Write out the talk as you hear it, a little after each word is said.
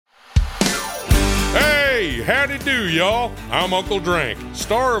howdy do, y'all. I'm Uncle Drank,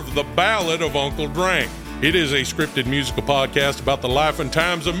 star of The Ballad of Uncle Drank. It is a scripted musical podcast about the life and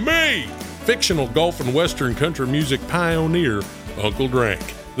times of me, fictional golf and western country music pioneer, Uncle Drank.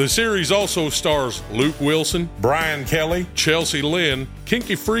 The series also stars Luke Wilson, Brian Kelly, Chelsea Lynn,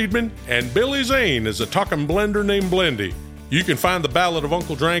 Kinky Friedman, and Billy Zane as a talking blender named Blendy. You can find The Ballad of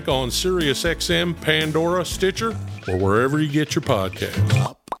Uncle Drank on SiriusXM, Pandora, Stitcher, or wherever you get your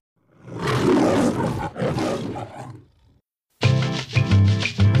podcasts.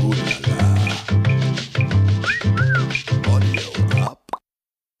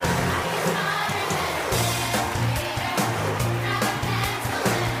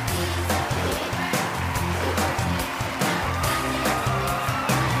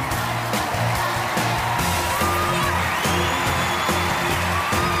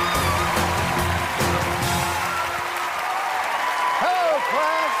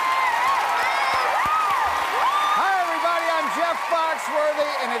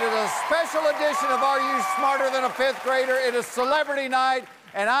 Special edition of Are You Smarter Than a Fifth Grader? It is Celebrity Night,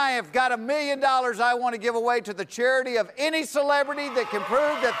 and I have got $1 million I want to give away to the charity of any celebrity that can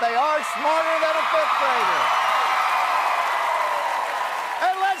prove that they are smarter than a fifth grader.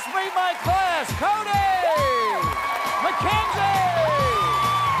 And let's meet my class. Cody, Mackenzie,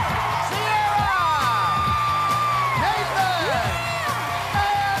 Sierra, Nathan,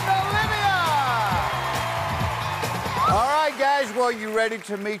 and Olivia. All right, guys, well, you ready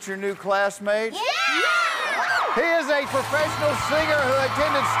to meet your new classmates? Yeah! He is a professional singer who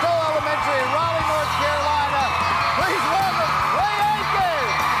attended Stowe Elementary in Raleigh, North Carolina. Please welcome Clay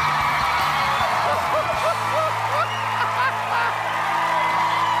Aiken.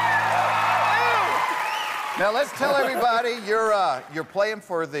 Now let's tell everybody you're playing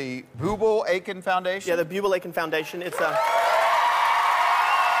for the Bubel Aiken Foundation. Yeah, the Bubel Aiken Foundation. It's an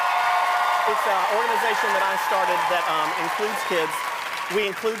organization that I started that includes kids. We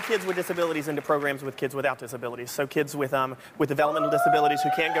include kids with disabilities into programs with kids without disabilities. So kids with developmental disabilities who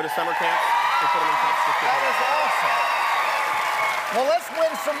can't go to summer camps, we put them in camps with kids. That is awesome. Well, let's win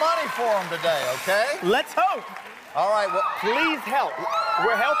some money for them today, okay? Let's hope. All right, well, Please help.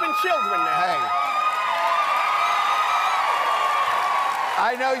 We're helping children now. hey.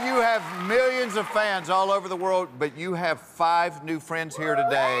 I know you have millions of fans all over the world, but you have 5 new friends here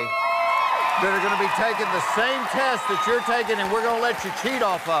today that are going to be taking the same test that you're taking, and we're going to let you cheat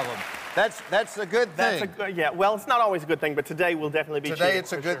off of them. That's a good thing. Yeah, well, it's not always a good thing, but today will definitely be Today cheating,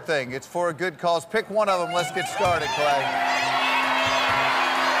 it's a for good sure. thing. It's for a good cause. Pick one of them. Let's get started, Clay.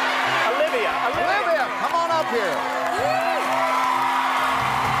 Olivia, Olivia, come on up here.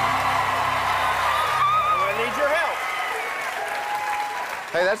 I'm going to need your help.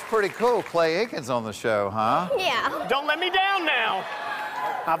 Hey, that's pretty cool. Clay Aiken's on the show, huh? Yeah. Don't let me down now.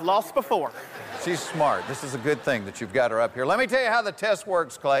 I've lost before. She's smart. This is a good thing that you've got her up here. Let me tell you how the test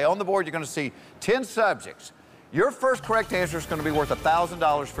works, Clay. On the board, you're going to see 10 subjects. Your first correct answer is going to be worth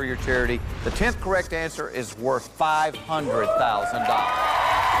 $1,000 for your charity. The 10th correct answer is worth $500,000.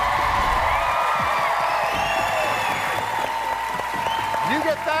 You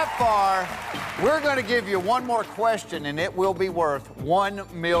get that far, we're going to give you one more question, and it will be worth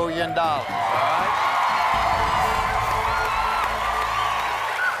 $1 million. All right?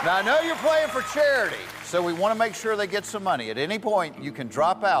 Now, I know you're playing for charity, so we want to make sure they get some money. At any point, you can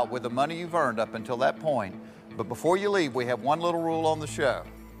drop out with the money you've earned up until that point. But before you leave, we have one little rule on the show.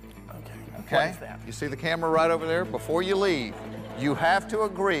 Okay. What is that? You see the camera right over there? Before you leave, you have to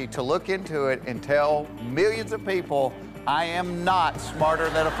agree to look into it and tell millions of people, I am not smarter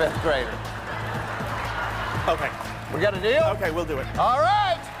than a fifth grader. Okay. We got a deal? Okay, we'll do it. All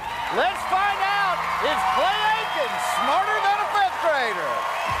right. Let's find out. Is Clay Aiken smarter than a fifth grader?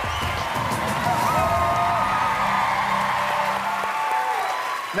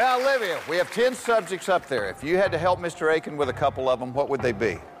 Now, Olivia, we have 10 subjects up there. If you had to help Mr. Aiken with a couple of them, what would they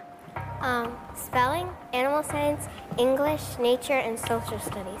be? Spelling, animal science, English, nature, and social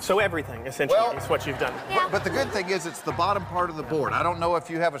studies. So everything, essentially, Well- is what you've done. Yeah. But the good thing is it's the bottom part of the board. I don't know if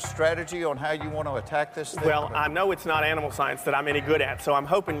you have a strategy on how you want to attack this thing. Well, but- I know it's not animal science that I'm any good at, so I'm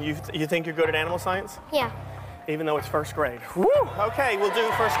hoping you think you're good at animal science, Yeah. even though it's first grade. Woo! Okay, we'll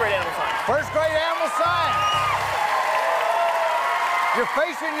do first grade animal science. First grade animal science. You're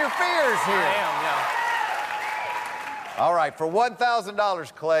facing your fears here. I am, yeah. All right, for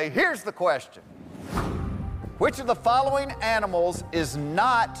 $1,000, Clay, here's the question. Which of the following animals is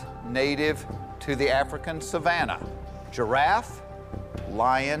not native to the African savanna? Giraffe,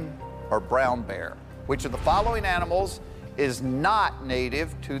 lion, or brown bear? Which of the following animals is not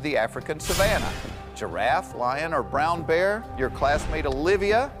native to the African savanna? Giraffe, lion, or brown bear? Your classmate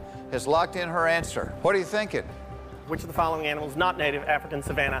Olivia has locked in her answer. What are you thinking? Which of the following animals not native African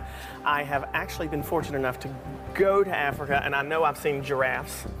savanna? I have actually been fortunate enough to go to Africa, and I know I've seen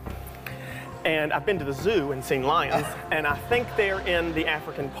giraffes. And I've been to the zoo and seen lions, and I think they're in the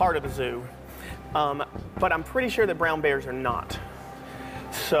African part of the zoo. But I'm pretty sure that brown bears are not.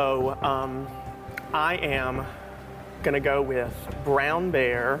 So I am gonna go with brown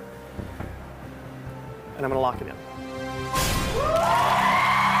bear, and I'm gonna lock it in.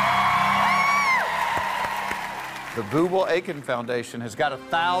 The Booble Aiken Foundation has got $1,000.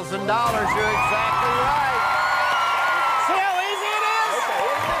 You're exactly right. See how easy it is?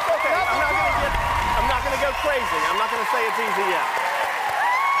 Okay. I'm not gonna go crazy. I'm not gonna say it's easy yet.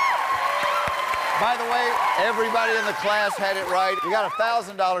 By the way, everybody in the class had it right. You got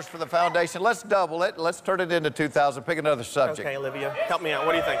 $1,000 for the foundation. Let's double it. Let's turn it into $2,000. Pick another subject. Okay, Olivia, help me out.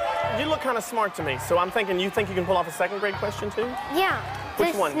 What do you think? You look kind of smart to me, so I'm thinking you think you can pull off a second grade question too? Yeah. Which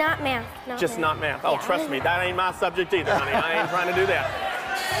just one? not math. Just not math. Oh, Yeah. trust me, that ain't my subject either, honey. I ain't trying to do that.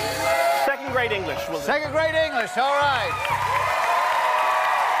 Second grade English. Second grade English, all right.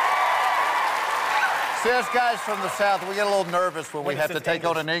 See, us guys from the South, we get a little nervous when we have to take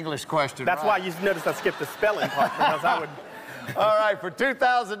on an English question. That's why you noticed I skipped the spelling part, because I would... All right, for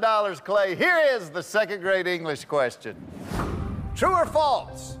 $2,000, Clay, here is the second grade English question. True or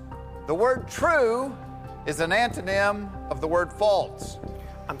false? The word true is an antonym of the word false.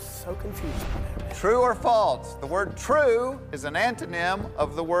 I'm so confused by that. True or false? The word true is an antonym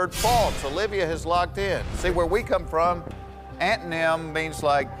of the word false. Olivia has locked in. See, where we come from, antonym means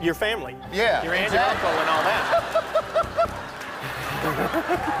like... Your family. Yeah, Your aunt exactly. and uncle and all that.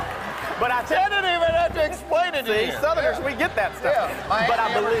 But I didn't even have to explain it to See, you. Southerners, we get that stuff. Yeah, my but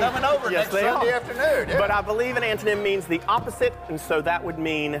aunt and uncle are coming over next they Sunday are. afternoon. Yeah. But I believe an antonym means the opposite, and so that would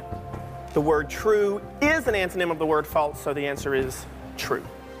mean the word true is an antonym of the word false, so the answer is true.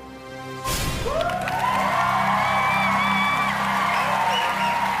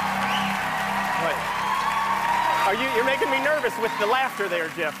 You're making me nervous with the laughter there,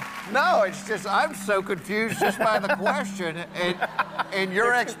 Jeff. No, it's just I'm so confused just by the question, and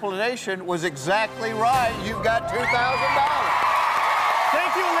your explanation was exactly right. You've got $2,000.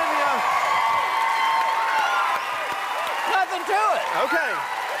 Thank you, Olivia. Nothing to it. Okay.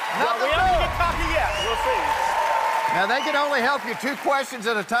 Well, Nothing we to haven't it. get cocky yet. We'll see. Now, they can only help you 2 questions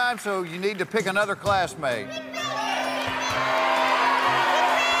at a time, so you need to pick another classmate.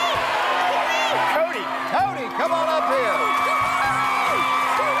 Cody, come on up here.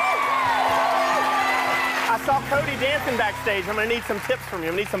 I saw Cody dancing backstage. I'm going to need some tips from you.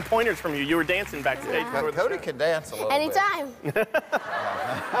 I'm going to need some pointers from you. You were dancing backstage. before the Cody show. can dance a little Anytime.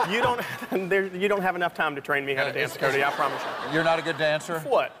 You don't have enough time to train me how to dance, Cody. I promise you. bit. You're not a good dancer?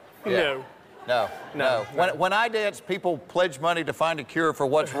 What? Yeah. No. No. When I dance, people pledge money to find a cure for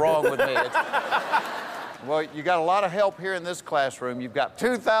what's wrong with me. Well, you got a lot of help here in this classroom. You've got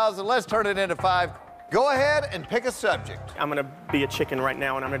 $2,000. Let's turn it into $5,000. Go ahead and pick a subject. I'm going to be a chicken right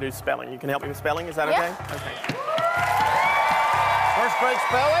now, and I'm going to do spelling. You can help me with spelling? Is that Yeah. okay? Okay. First grade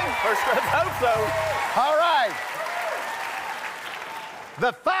spelling? First, let's hope so. All right.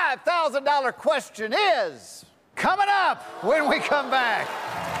 The $5,000 question is coming up when we come back.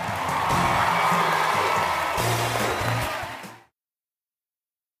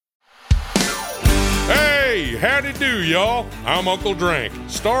 Hey, howdy do, y'all. I'm Uncle Drank,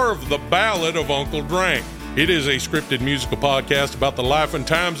 star of The Ballad of Uncle Drank. It is a scripted musical podcast about the life and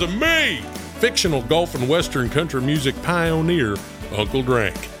times of me, fictional golf and western country music pioneer, Uncle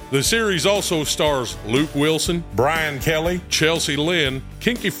Drank. The series also stars Luke Wilson, Brian Kelly, Chelsea Lynn,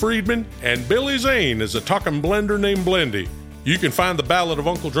 Kinky Friedman, and Billy Zane as a talking blender named Blendy. You can find The Ballad of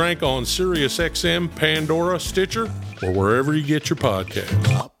Uncle Drank on SiriusXM, Pandora, Stitcher, or wherever you get your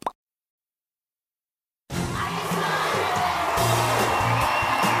podcasts.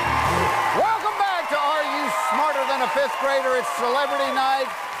 A fifth grader, it's Celebrity Night,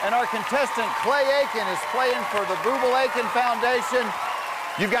 and our contestant Clay Aiken is playing for the Booble Aiken Foundation.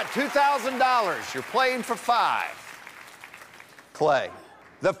 You've got $2,000. You're playing for $5,000. Clay,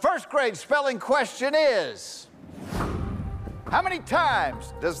 the first grade spelling question is, how many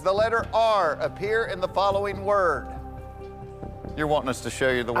times does the letter R appear in the following word? You're wanting us to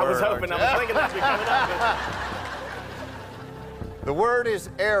show you the word. I was hoping. I was thinking that'd be coming up. The word is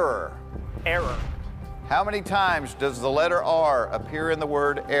error. Error. How many times does the letter R appear in the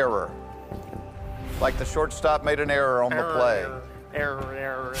word error? Like the shortstop made an error on the play.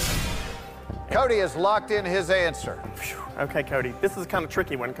 Error. Cody has locked in his answer. Okay, Cody. This is a kind of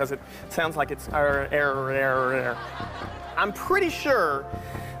tricky one because it sounds like it's error. I'm pretty sure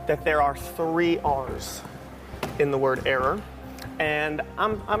that there are 3 R's in the word error. And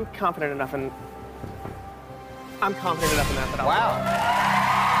I'm confident enough in that I'll Wow.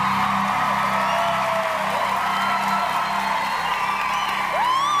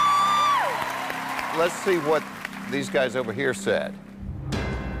 Let's see what these guys over here said.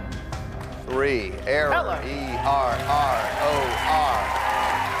 3, error, Hello. E-R-R-O-R.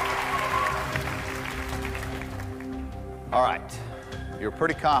 All right, you're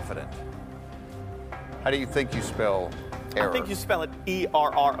pretty confident. How do you think you spell error? I think you spell it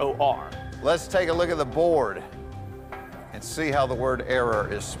E-R-R-O-R. Let's take a look at the board and see how the word error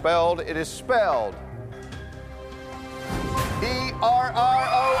is spelled. It is spelled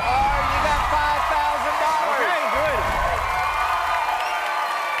E-R-R-O-R. You got $5,000. Okay, good.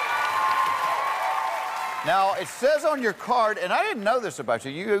 Now, it says on your card, and I didn't know this about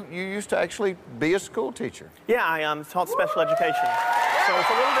you, you used to actually be a school teacher. Yeah, I taught special education, so it's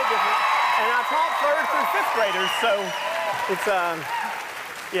a little bit different. And I taught 3rd through 5th graders, so it's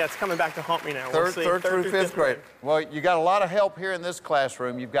yeah, it's coming back to haunt me now. We'll see. Third through fifth grade. Well, you got a lot of help here in this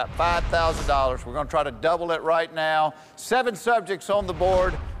classroom. You've got $5,000. We're going to try to double it right now. 7 subjects on the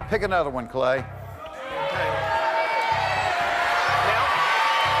board. Pick another one, Clay. Okay.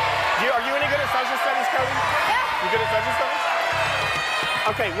 Now, are you any good at social studies, Cody? Yeah. You good at social studies?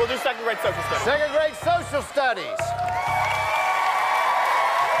 Okay, we'll do 2nd grade social studies. 2nd grade social studies.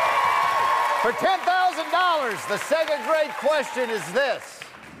 For $10,000, the 2nd grade question is this.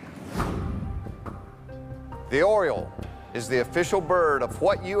 The Oriole is the official bird of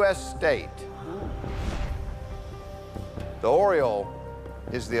what U.S. state? The Oriole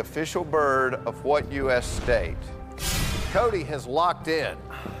is the official bird of what U.S. state? Cody has locked in.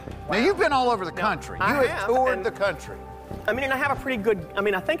 Now, you've been all over the country. You have toured the country. I mean, I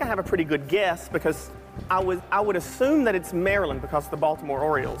think I have a pretty good guess because I would assume that it's Maryland because of the Baltimore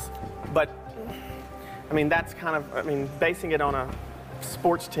Orioles. But, I mean, that's kind of, basing it on a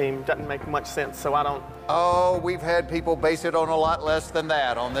sports team doesn't make much sense, so I don't. Oh, we've had people base it on a lot less than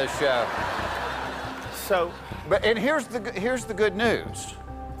that on this show. So. And here's the good news.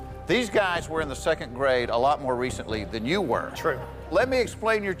 These guys were in the 2nd grade a lot more recently than you were. True. Let me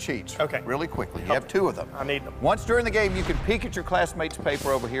explain your cheats really quickly. You have 2 of them. I need them. Once during the game, you can peek at your classmates'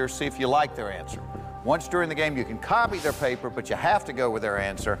 paper over here, see if you like their answer. Once during the game, you can copy their paper, but you have to go with their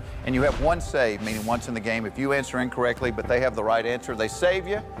answer. And you have 1 save, meaning once in the game, if you answer incorrectly, but they have the right answer, they save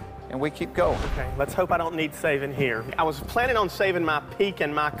you, and we keep going. Okay, let's hope I don't need saving here. I was planning on saving my peek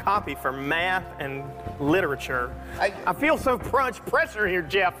and my copy for math and literature. I feel so much pressure here,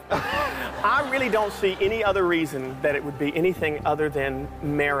 Jeff. I really don't see any other reason that it would be anything other than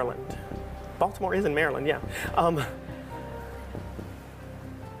Maryland. Baltimore is in Maryland, yeah.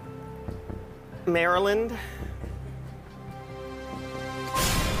 Maryland.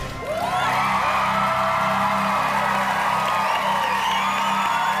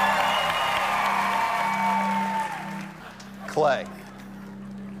 Clay,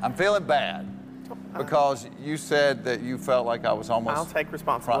 I'm feeling bad because you said that you felt like I was almost... I'll take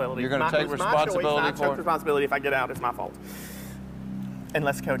responsibility. You're going to take responsibility I took responsibility. If I get out, it's my fault.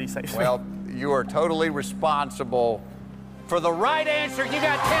 Unless Cody saves me. Well, you are totally responsible for the right answer. You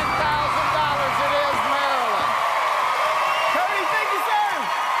got $10,000. It is Maryland. Cody, thank you, sir.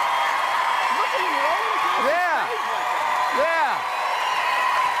 Look at you rolling. Yeah. Yeah.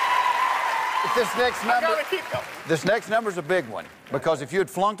 This next number, I gotta keep going. This next number's a big one because if you had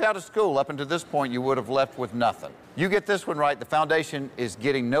flunked out of school up until this point, you would have left with nothing. You get this one right, the foundation is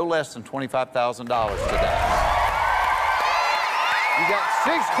getting no less than $25,000 today. You got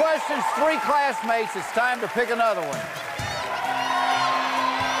 6 questions, 3 classmates. It's time to pick another one.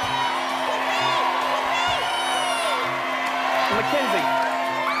 Mackenzie.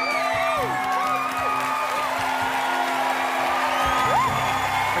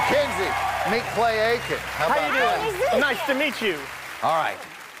 Mackenzie, meet Clay Aiken. How you about doing? Nice to meet you. All right.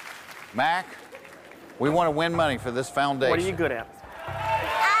 Mac, we want to win money for this foundation. What are you good at?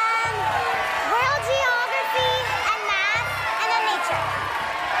 World geography and math and then nature.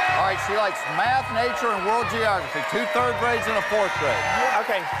 All right, she likes math, nature, and world geography. 2 3rd grades and a 4th grade.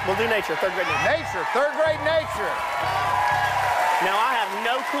 Okay, we'll do nature, 3rd grade nature. Nature, 3rd grade nature. Now, I have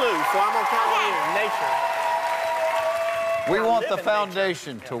no clue, so I'm going to count on you. Nature. We want the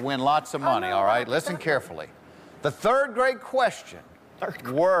foundation to win lots of money, all right? Listen carefully. The 3rd grade question,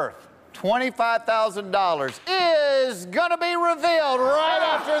 worth $25,000, is going to be revealed right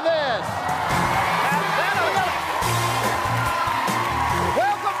after this.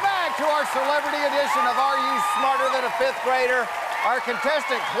 Welcome back to our celebrity edition of Are You Smarter Than a 5th Grader? Our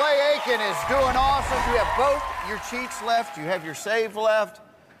contestant, Clay Aiken, is doing awesome. You have both your cheats left. You have your save left.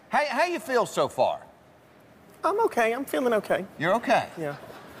 How you feel so far? I'm okay. I'm feeling okay. You're okay? Yeah.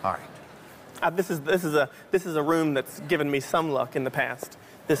 All right. This is a room that's given me some luck in the past.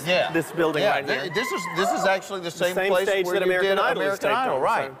 This building right here. This is actually the same Same place stage where that you American did Idol is American taped Idol, on,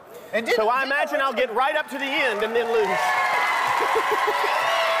 right? So I imagine I'll get right up to the end and then lose.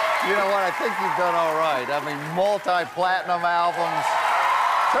 You know what? I think you've done all right. I mean, multi-platinum albums,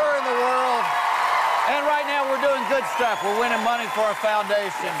 touring the world, and right now we're doing good stuff. We're winning money for our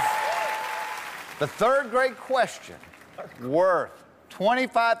foundation. The third grade question, worth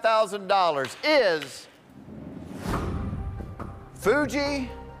 $25,000, is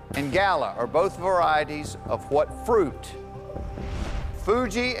Fuji and Gala are both varieties of what fruit?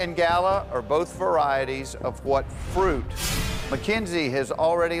 Fuji and Gala are both varieties of what fruit? Mackenzie has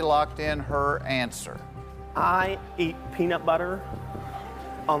already locked in her answer. I eat peanut butter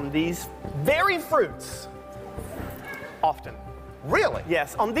on these very fruits often. Really?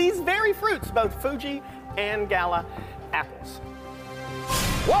 Yes, on these very fruits, both Fuji and Gala apples.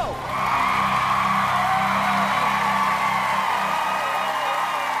 Whoa!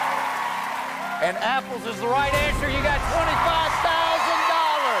 And apples is the right answer. You got $25,000.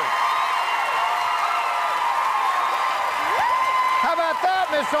 How about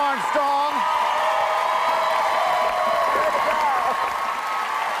that, Miss Armstrong?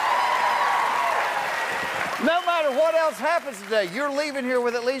 No matter what else happens today, you're leaving here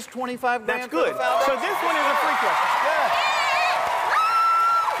with at least 25 grand. That's good. So this one is a free question. Good.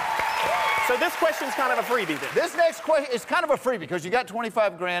 So this question's kind of a freebie then. This next question is kind of a freebie because you got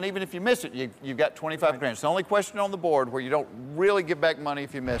 25 grand. Even if you miss it, you've got 25 grand. It's the only question on the board where you don't really give back money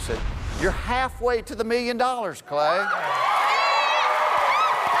if you miss it. You're halfway to the $1 million, Clay.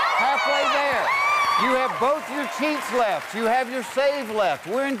 Halfway there. You have both your cheats left. You have your save left.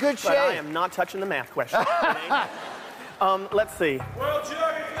 We're in good shape. But I am not touching the math question. Let's see. World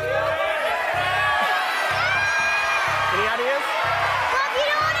Geography! Any ideas? Well, if you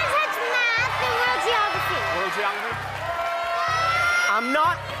don't want to touch math, then world geography. World geography? I'm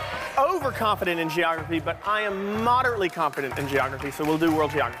not overconfident in geography, but I am moderately confident in geography, so we'll do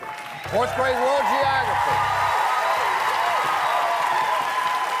world geography. Fourth grade world geography.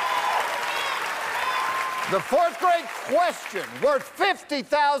 The fourth grade question, worth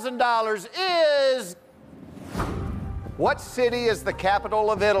 $50,000, is what city is the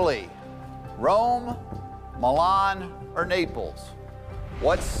capital of Italy? Rome, Milan, or Naples?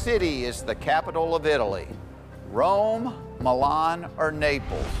 What city is the capital of Italy? Rome, Milan, or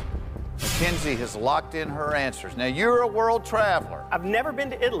Naples? Mackenzie has locked in her answers. Now, you're a world traveler. I've never been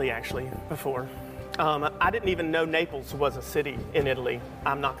to Italy, actually, before. I didn't even know Naples was a city in Italy.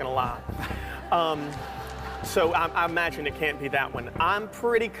 I'm not going to lie. So I imagine it can't be that one. I'm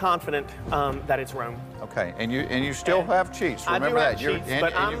pretty confident that it's Rome. Okay, and you still have cheats. I do Remember have that. cheats, and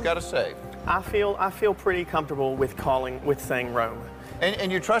but you've got to save. I feel pretty comfortable with saying Rome.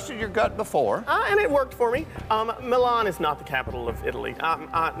 And you trusted your gut before. And it worked for me. Milan is not the capital of Italy.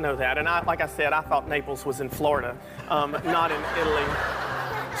 I know that. And like I said, I thought Naples was in Florida, not in Italy.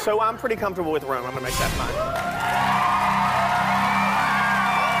 So I'm pretty comfortable with Rome. I'm going to make that mine.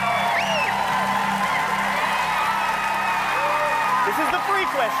 This is the free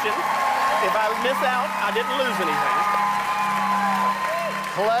question. If I miss out, I didn't lose anything.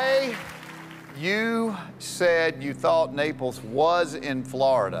 Clay, you said you thought Naples was in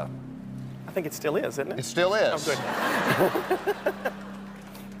Florida. I think it still is, isn't it? It still is. Oh, good.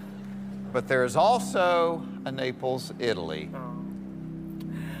 But there is also a Naples, Italy.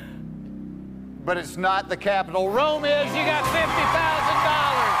 But it's not the capital. Rome is. You got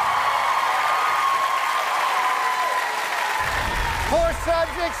 $50,000. 4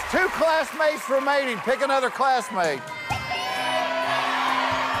 subjects, 2 classmates remaining. Pick another classmate.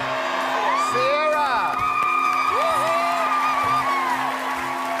 Sierra.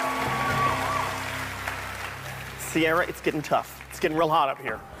 Sierra, it's getting tough. It's getting real hot up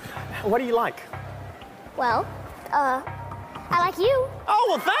here. What do you like? Well, I like you. Oh,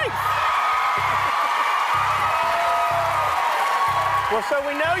 well, thanks. Well, so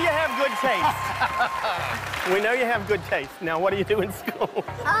we know you have good taste. We know you have good taste. Now, what do you do in school?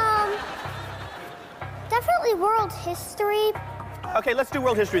 Definitely world history. Okay, let's do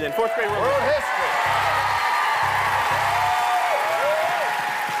world history then. 4th grade world World history. history.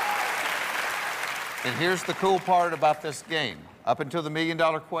 And here's the cool part about this game. Up until the $1 million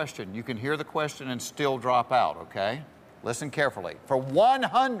question, you can hear the question and still drop out, okay? Listen carefully. For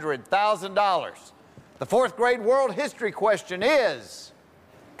 $100,000, the 4th grade world history question is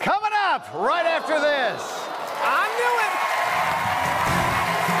coming up right after this. I knew it.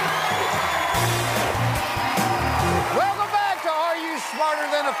 Welcome back to Are You Smarter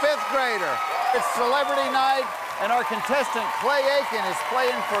Than a 5th Grader? It's Celebrity Night, and our contestant Clay Aiken is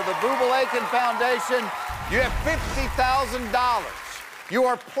playing for the Booble Aiken Foundation. You have $50,000. You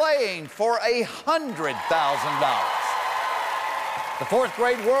are playing for $100,000. The fourth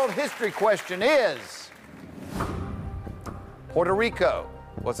grade world history question is, Puerto Rico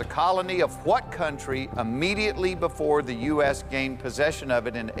was a colony of what country immediately before the U.S. gained possession of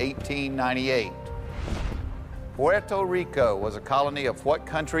it in 1898? Puerto Rico was a colony of what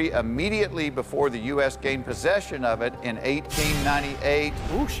country immediately before the U.S. gained possession of it in 1898?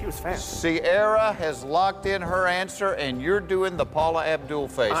 Ooh, she was fast. Sierra has locked in her answer, and you're doing the Paula Abdul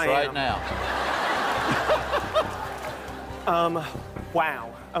face right now.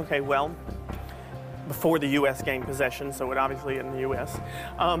 Wow. Okay, well, before the U.S. gained possession, so it obviously in the U.S.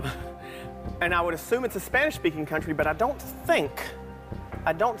 And I would assume it's a Spanish-speaking country, but I don't think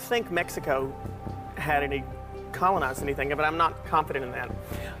Mexico had any colonized anything, but I'm not confident in that.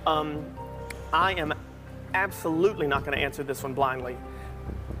 I am absolutely not going to answer this one blindly.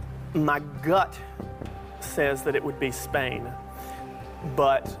 My gut says that it would be Spain,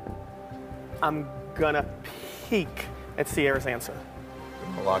 but I'm going to peek at Sierra's answer.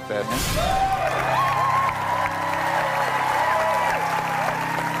 We'll lock that in.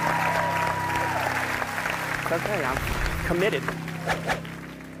 It's okay, I'm committed.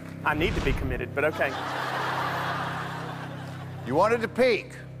 I need to be committed, but okay. You wanted to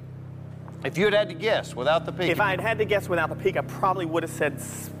peek. If you had to guess without the peek. If I had had to guess without the peek, I probably would have said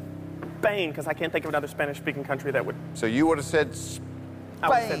Spain, because I can't think of another Spanish-speaking country that would. So you would have said Spain. I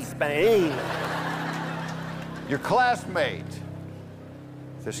would have said Spain. Your classmate,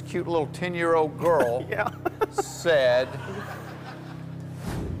 this cute little 10-year-old girl, Yeah. said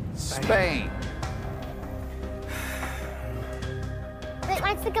Spain. Great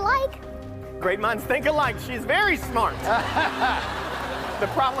minds think alike. Great minds think alike. She's very smart. The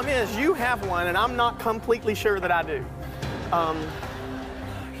problem is you have one, and I'm not completely sure that I do.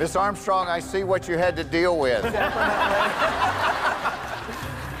 Miss Armstrong, I see what you had to deal with.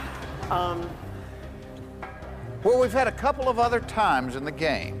 Well, we've had a couple of other times in the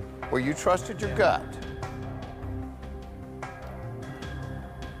game where you trusted your gut.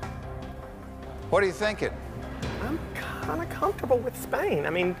 What are you thinking? I'm kind of comfortable with Spain. I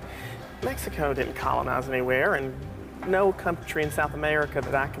mean, Mexico didn't colonize anywhere, and no country in South America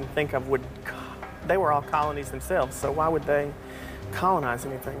that I can think of would. They were all colonies themselves, so why would they colonize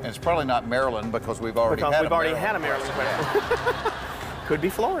anything? And it's probably not Maryland because we've already had a Maryland question. Could be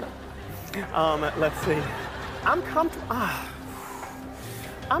Florida. Let's see. I'm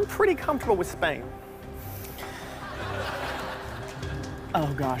pretty comfortable with Spain.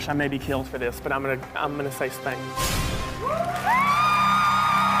 Oh gosh, I may be killed for this, but I'm gonna say Spain.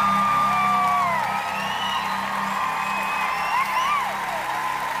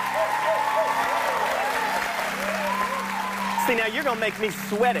 See, now you're gonna make me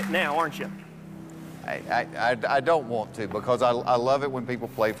sweat it now, aren't you? I don't want to, because I love it when people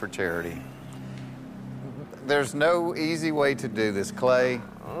play for charity. There's no easy way to do this, Clay.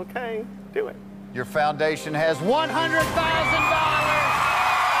 Okay, do it. Your foundation has $100,000.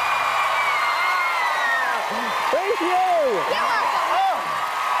 Thank you. You're welcome.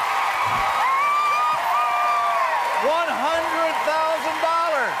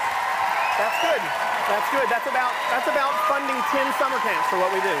 $100,000. That's good. That's good. That's about funding 10 summer camps for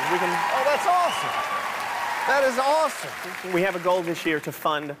what we do. We can. Oh, that's awesome. That is awesome. We have a goal this year to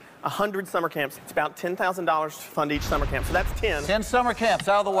fund 100 summer camps. It's about $10,000 to fund each summer camp. So that's 10. 10 summer camps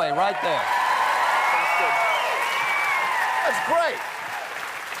out of the way, right there. That's great.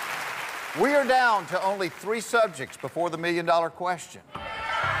 We are down to only 3 subjects before the $1 million question.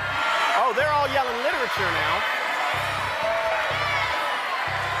 Oh, they're all yelling literature now.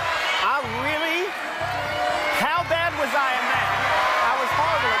 How bad was I in math? I was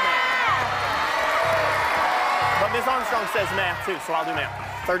horrible at math. But Ms. Armstrong says math too, so I'll do math.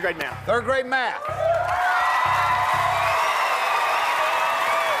 3rd grade math. 3rd grade math.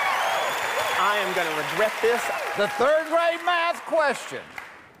 I am going to regret this. The 3rd grade math question,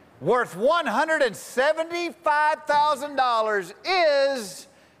 worth $175,000, is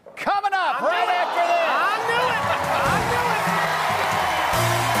coming up right after this. I knew it.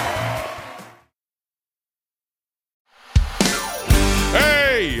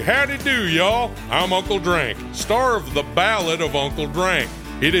 Hey, howdy do, y'all. I'm Uncle Drank, star of The Ballad of Uncle Drank.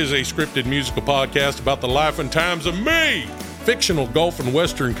 It is a scripted musical podcast about the life and times of me, fictional golf and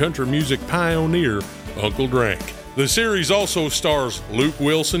western country music pioneer, Uncle Drank. The series also stars Luke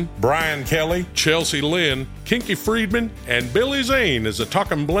Wilson, Brian Kelly, Chelsea Lynn, Kinky Friedman, and Billy Zane as a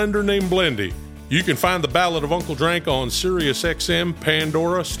talking blender named Blendy. You can find The Ballad of Uncle Drank on SiriusXM,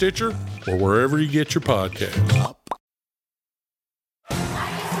 Pandora, Stitcher, or wherever you get your podcasts.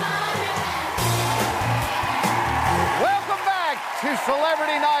 To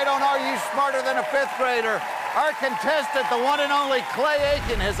Celebrity Night on Are You Smarter Than a Fifth Grader? Our contestant, the one and only Clay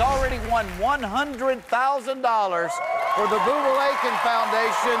Aiken, has already won $100,000 for the Booble Aiken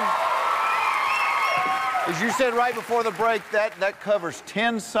Foundation. As you said right before the break, that covers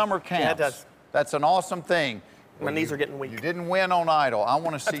 10 summer camps. Yeah, it does. That's an awesome thing. My knees are getting weak. You didn't win on Idol. I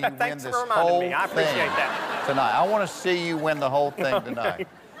want to see you win Thanks this for reminding whole me. I appreciate thing that. tonight. I want to see you win the whole thing tonight.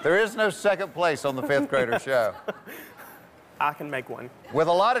 There is no second place on the Fifth Grader Show. I can make one. With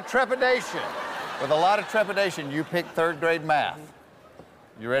a lot of trepidation, you picked third grade math.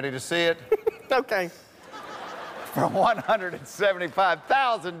 You ready to see it? Okay. For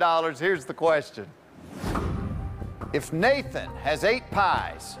 $175,000, here's the question. If Nathan has 8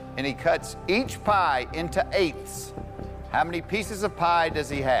 pies and he cuts each pie into eighths, how many pieces of pie does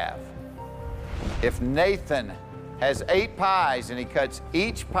he have? If Nathan has 8 pies and he cuts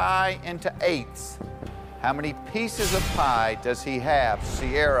each pie into eighths, how many pieces of pie does he have?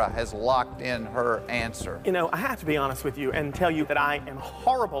 Sierra has locked in her answer. You know, I have to be honest with you and tell you that I am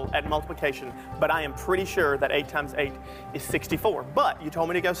horrible at multiplication, but I am pretty sure that 8 times 8 is 64. But you told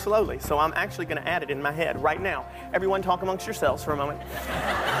me to go slowly, so I'm actually going to add it in my head right now. Everyone talk amongst yourselves for a moment.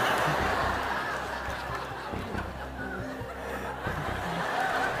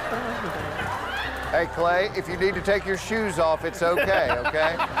 Hey, Clay, if you need to take your shoes off, it's okay,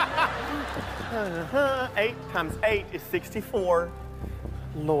 okay? 8 times 8 is 64.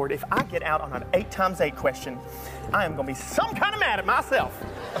 Lord, if I get out on an 8 times 8 question, I am going to be some kind of mad at myself.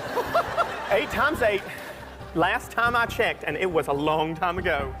 8 times 8, last time I checked, and it was a long time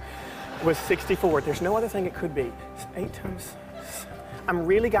ago, was 64. There's no other thing it could be. 8 times... I'm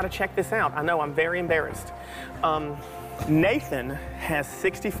really got to check this out. I know, I'm very embarrassed. Nathan has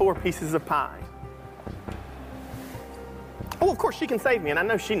 64 pieces of pie. Oh, of course, she can save me, and I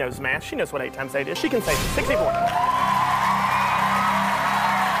know she knows math. She knows what 8 times 8 is. She can save me. 64.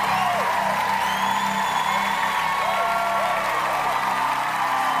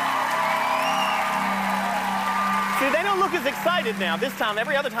 See, they don't look as excited now. This time,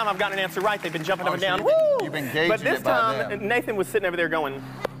 every other time I've gotten an answer right, they've been jumping up and down. Woo! You've been gauging But this it by time, them. Nathan was sitting over there going,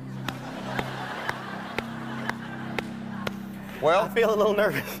 Well, I feel a little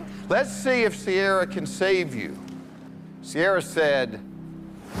nervous. let's see if Sierra can save you. Sierra said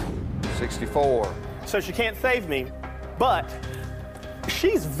 64. So she can't save me, but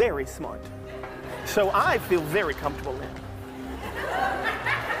she's very smart. So I feel very comfortable now.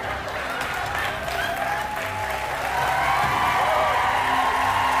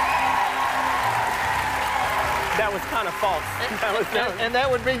 That was kind of false. And that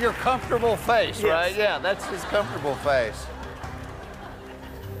would be your comfortable face, Yes. right? Yeah, that's his comfortable face.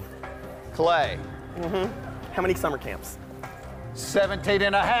 Clay. How many summer camps? 17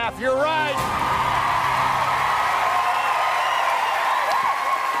 and a half. You're right.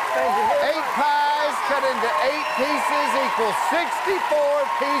 8 pies cut into 8 pieces equals 64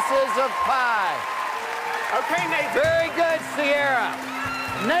 pieces of pie. Okay, Nathan. Very good, Sierra.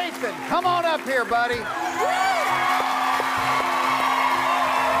 Nathan, come on up here, buddy.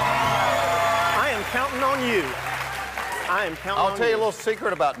 I am counting on you. I am counting on you. I'll tell you a little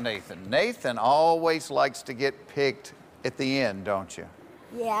secret about Nathan. Nathan always likes to get picked at the end, don't you?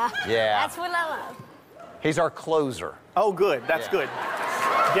 Yeah. Yeah. That's what I love. He's our closer. Oh, good. That's good.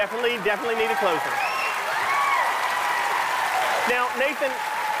 Definitely need a closer. Now, Nathan,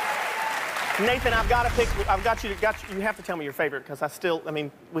 I've got to pick. You have to tell me your favorite because I still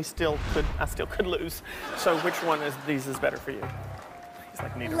could lose. So, which one of these is better for you? He's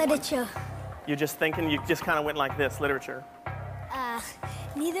like neither one. Literature. You're just thinking. You just kind of went like this. Literature.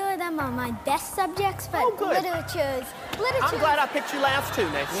 Neither of them are my best subjects, but Oh, good. literature's I'm glad I picked you last too,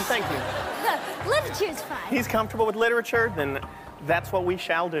 Nathan. Thank you. literature's fine. He's comfortable with literature, then that's what we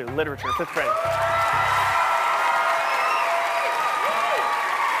shall do. Literature, 5th grade.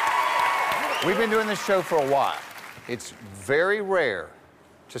 We've been doing this show for a while. It's very rare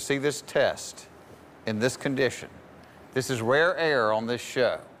to see this test in this condition. This is rare air on this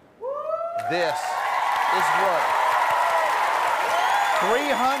show. This is worth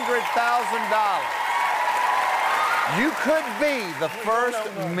 $300,000. You could be the first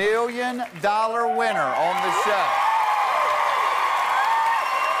 $1 million winner on the show.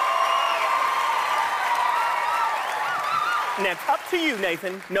 Now, it's up to you,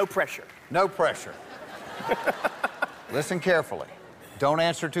 Nathan. No pressure. No pressure. Listen carefully. Don't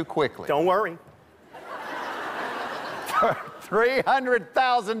answer too quickly. Don't worry.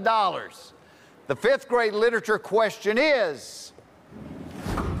 $300,000. The fifth grade literature question is,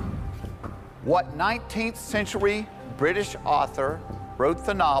 what 19th century British author wrote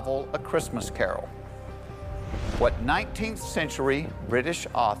the novel A Christmas Carol? What 19th century British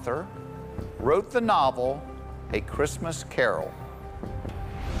author wrote the novel A Christmas Carol?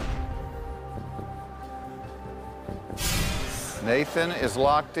 Nathan is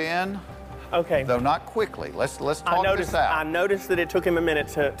locked in. Okay. Though not quickly. Let's talk this out. I noticed that it took him a minute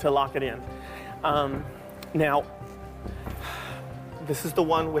to lock it in. Now, this is the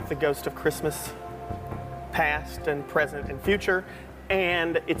one with the ghost of Christmas past and present and future,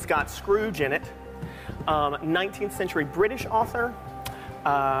 and it's got Scrooge in it. 19th century British author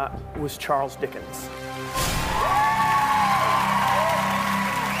was Charles Dickens.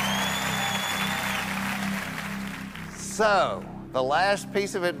 So, the last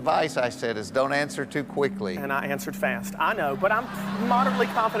piece of advice I said is don't answer too quickly. And I answered fast. I know, but I'm moderately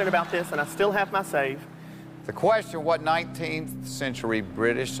confident about this, and I still have my save. The question, what 19th century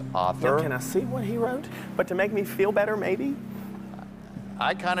British author? Now, can I see what he wrote? But to make me feel better, maybe?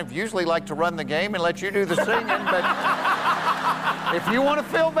 I kind of usually like to run the game and let you do the singing, but if you want to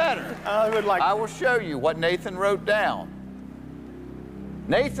feel better, I will show you what Nathan wrote down.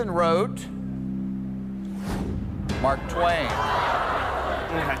 Nathan wrote Mark Twain.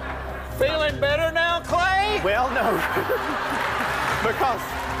 Okay. Feeling better now, Clay? Well, no. Because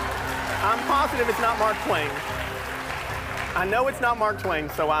I'm positive it's not Mark Twain. I know it's not Mark Twain,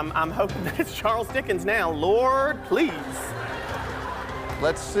 so I'm hoping that it's Charles Dickens now. Lord, please.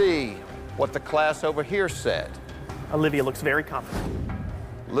 Let's see what the class over here said. Olivia looks very confident.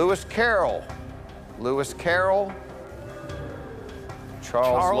 Lewis Carroll. Lewis Carroll.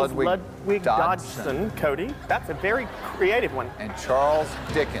 Charles Ludwig Dodgson. Cody. That's a very creative one. And Charles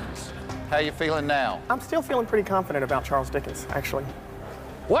Dickens. How you feeling now? I'm still feeling pretty confident about Charles Dickens, actually.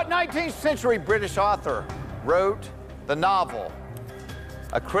 What 19th century British author wrote the novel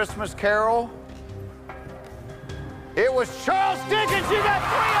A Christmas Carol? It was Charles Dickens. You got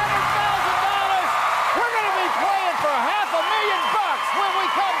 $300,000. We're going to be playing for $500,000 when we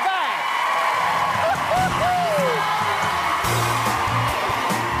come back.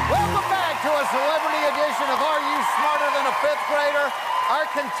 Welcome back to a celebrity edition of Are You Smarter Than a Fifth Grader? Our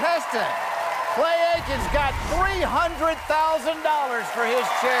contestant, Clay Aikens, got $300,000 for his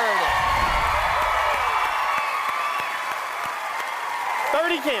charity.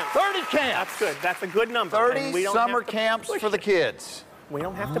 30 camps. 30 camps. That's good. That's a good number. 30 summer camps for the kids. We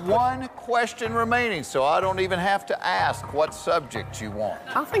don't have to push. One question remaining, so I don't even have to ask what subject you want.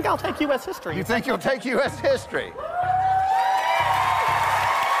 I think I'll take U.S. history. You think you'll take U.S. history?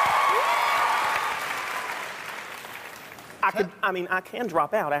 I can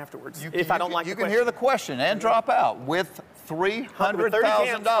drop out afterwards if I don't like the question. You can hear the question and drop out with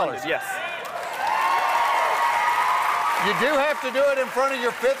 $300,000. Yes. You do have to do it in front of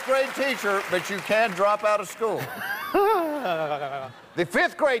your fifth grade teacher, but you can drop out of school. The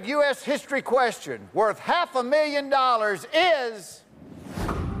fifth grade U.S. history question, worth $500,000, is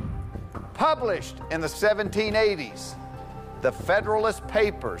published in the 1780s. The Federalist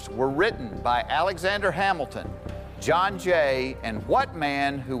Papers were written by Alexander Hamilton, John Jay, and what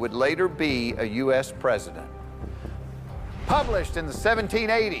man who would later be a U.S. president? Published in the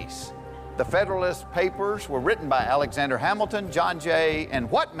 1780s. The Federalist Papers were written by Alexander Hamilton, John Jay,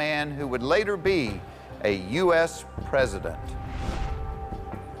 and what man who would later be a U.S. president?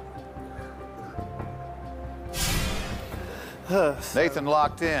 Nathan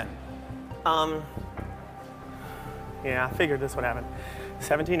locked in. Yeah, I figured this would happen.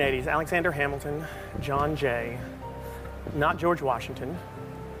 1780s, Alexander Hamilton, John Jay, not George Washington.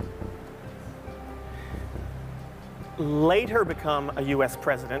 Later become a U.S.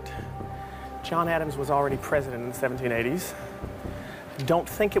 president. John Adams was already president in the 1780s. Don't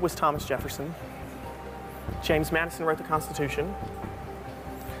think it was Thomas Jefferson. James Madison wrote the Constitution.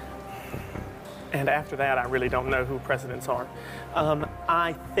 And after that, I really don't know who presidents are.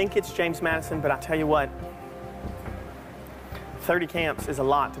 I think it's James Madison, but I tell you what, 30 camps is a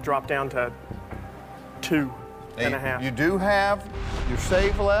lot to drop down to 2.5. You do have your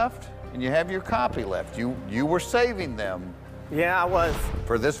save left, and you have your copy left. You were saving them. Yeah, I was.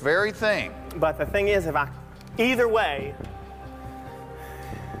 For this very thing. But the thing is, either way,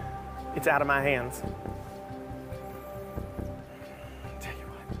 it's out of my hands. Tell you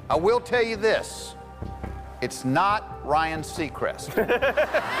what. I will tell you this. It's not Ryan Seacrest.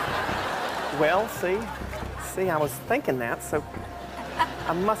 Well, see, I was thinking that, so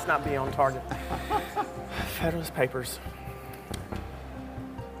I must not be on target. Federalist Papers.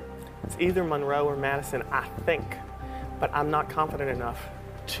 It's either Monroe or Madison, I think, but I'm not confident enough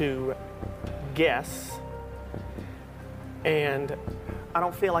to guess. And I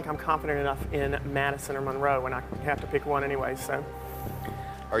don't feel like I'm confident enough in Madison or Monroe, and I have to pick one anyway, so.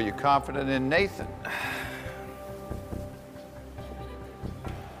 Are you confident in Nathan?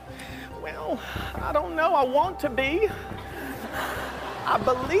 Well, I don't know. I want to be. I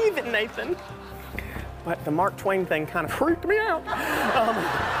believe in Nathan. But the Mark Twain thing kind of freaked me out.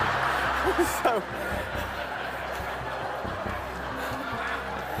 So.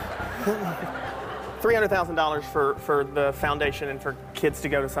 $300,000 for the foundation and for kids to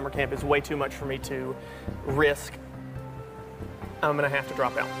go to summer camp is way too much for me to risk. I'm gonna have to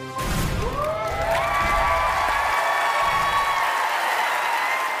drop out.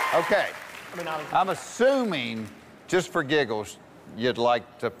 Okay. I'm assuming, just for giggles, you'd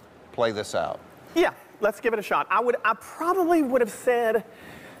like to play this out. Yeah, let's give it a shot. I probably would have said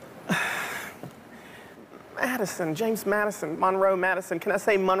Madison, James Madison, Monroe Madison. Can I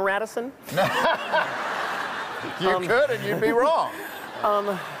say Monradison? You could, and you'd be wrong.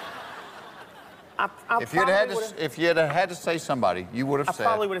 If you'd had to say somebody, you would have said. I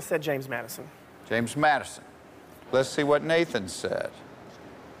probably would have said James Madison. James Madison. Let's see what Nathan said.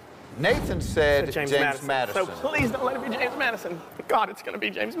 Nathan said James Madison. So please don't let it be James Madison. God, it's going to be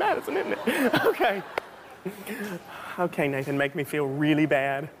James Madison, isn't it? Okay. Okay, Nathan, make me feel really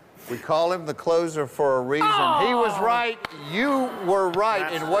bad. We call him the closer for a reason. Oh. He was right. You were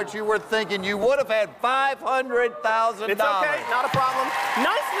right in what you were thinking. You would have had $500,000. It's okay. Not a problem.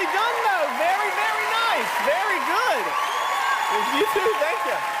 Nicely done, though. Very, very nice. Very good. You too. Thank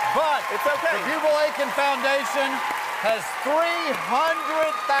you. But it's okay. The Jubal-Aiken Foundation has $300,000.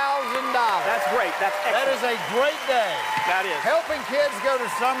 That's great. That's excellent. That is a great day. That is. Helping kids go to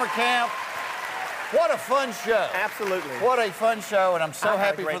summer camp. What a fun show. Absolutely. What a fun show, and I'm so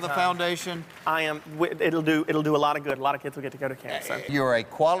happy for the foundation. I am. It'll do a lot of good. A lot of kids will get to go to camp. So. You're a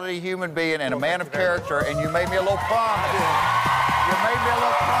quality human being and a man of character, and you made me a little promise. You made me a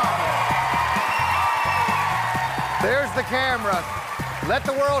little promise. There's the camera. Let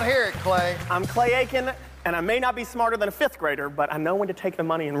the world hear it, Clay. I'm Clay Aiken, and I may not be smarter than a 5th grader, but I know when to take the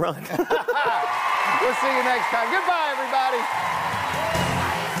money and run. We'll see you next time. Goodbye, everybody.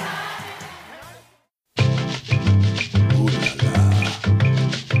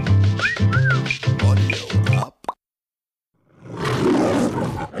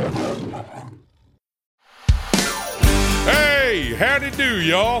 Hey, howdy do,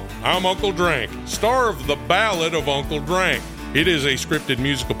 y'all. I'm Uncle Drank, star of The Ballad of Uncle Drank. It is a scripted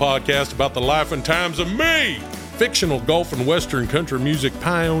musical podcast about the life and times of me, fictional golf and western country music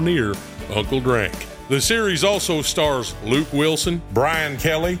pioneer, Uncle Drank. The series also stars Luke Wilson, Brian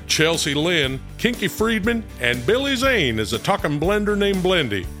Kelly, Chelsea Lynn, Kinky Friedman, and Billy Zane as a talking blender named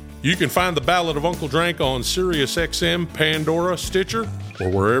Blendy. You can find The Ballad of Uncle Drank on SiriusXM, Pandora, Stitcher, or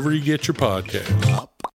wherever you get your podcasts.